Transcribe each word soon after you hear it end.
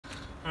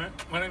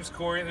Alright, my name's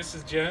Corey, this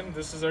is Jen.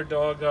 This is our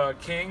dog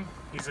King.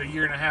 He's a 1.5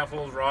 year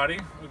old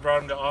Rottie. We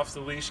brought him to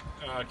Off-Leash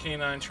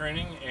canine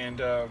training, and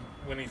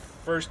when he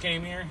first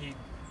came here,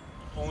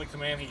 only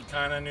command he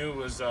kind of knew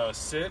was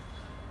sit.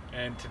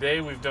 And today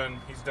he's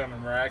done a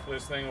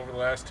miraculous thing over the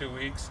last 2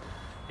 weeks.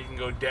 He can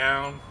go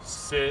down,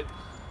 sit,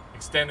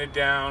 extended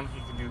down.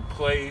 He can do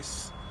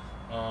place.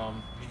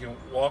 He can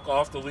walk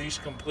off the leash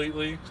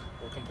completely.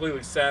 We're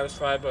completely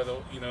satisfied by the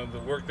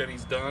work that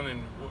he's done,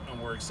 and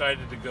we're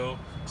excited to go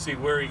see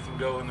where he can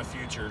go in the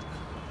future.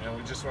 And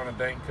we just want to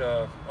thank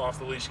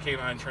Off-Leash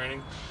Canine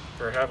Training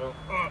for having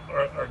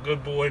our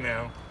good boy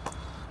now,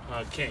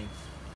 King.